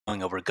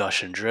Going over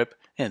GUSH and DRIP.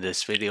 In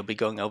this video, I'll be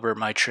going over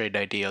my trade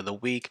idea of the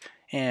week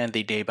and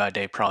the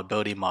day-by-day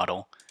probability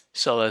model.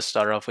 So let's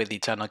start off with the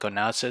technical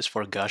analysis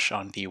for GUSH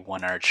on the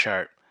 1-hour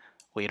chart.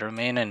 We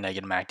remain in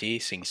negative MACD,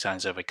 seeing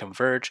signs of a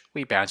converge.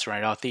 We bounce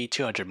right off the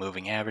 200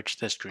 moving average,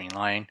 this green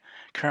line,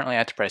 currently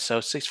at the price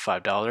of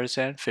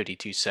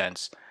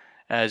 $65.52.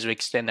 As we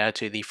extend out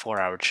to the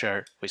 4-hour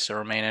chart, we still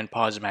remain in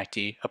positive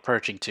MACD,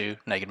 approaching to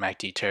negative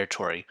MACD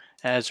territory.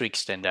 As we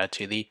extend out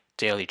to the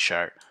daily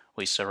chart,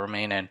 we still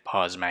remain in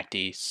positive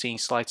MACD, seeing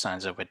slight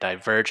signs of a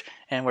diverge,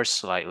 and we're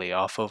slightly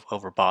off of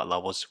overbought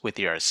levels with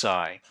the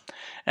RSI.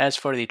 As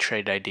for the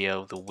trade idea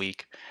of the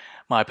week,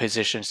 my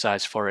position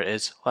size for it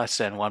is less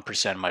than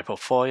 1% of my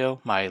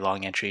portfolio. My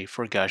long entry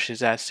for GUSH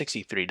is at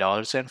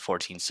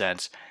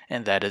 $63.14,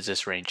 and that is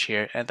this range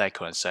here, and that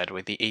coincides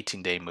with the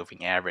 18-day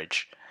moving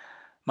average.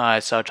 My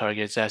sell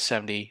target is at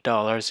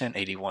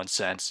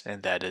 $70.81,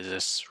 and that is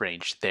this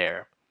range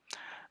there.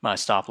 My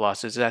stop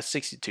loss is at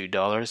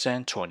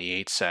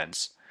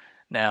 $62.28.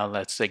 Now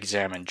let's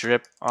examine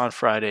DRIP. On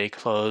Friday,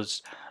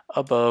 closed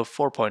above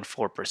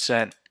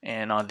 4.4%,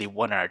 and on the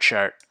 1-hour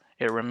chart,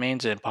 it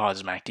remains in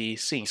positive MACD,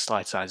 seeing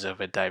slight signs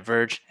of a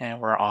diverge, and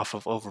we're off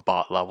of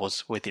overbought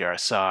levels with the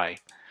RSI.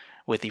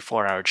 With the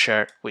 4-hour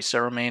chart, we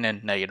still remain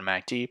in negative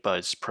MACD, but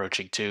it's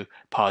approaching to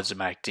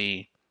positive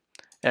MACD.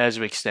 As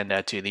we extend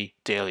that to the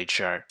daily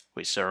chart,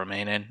 we still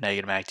remain in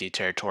negative MACD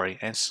territory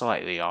and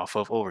slightly off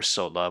of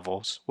oversold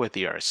levels with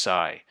the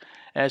RSI.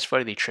 As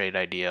for the trade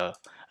idea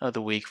of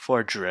the week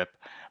for DRIP,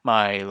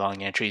 my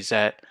long entry is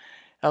at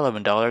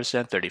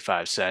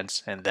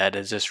 $11.35, and that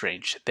is this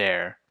range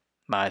there.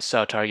 My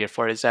sell target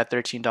for it is at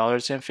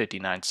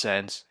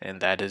 $13.59,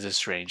 and that is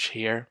this range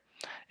here.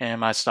 And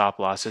my stop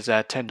loss is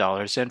at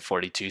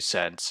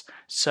 $10.42.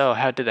 So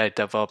how did I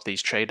develop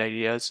these trade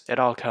ideas? It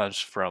all comes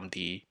from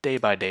the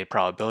day-by-day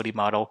probability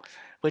model,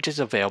 which is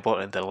available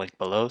in the link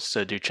below,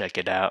 so do check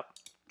it out.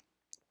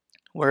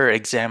 We're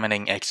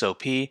examining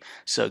XOP,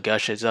 so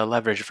GUSH is a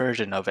leveraged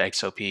version of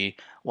XOP,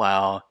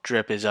 while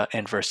DRIP is an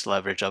inverse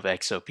leverage of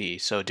XOP,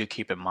 so do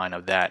keep in mind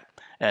of that.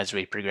 As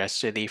we progress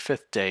to the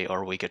 5th day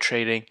or week of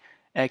trading,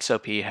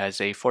 XOP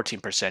has a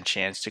 14%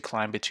 chance to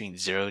climb between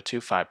 0 to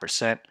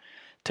 5%.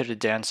 To the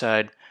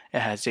downside, it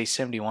has a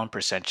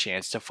 71%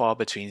 chance to fall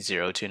between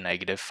 0 to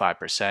negative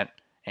 5%,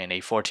 and a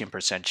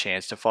 14%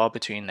 chance to fall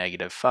between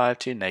negative 5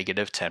 to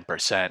negative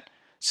 10%.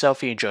 So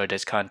if you enjoyed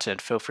this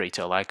content, feel free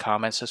to like,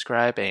 comment,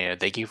 subscribe, and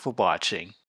thank you for watching.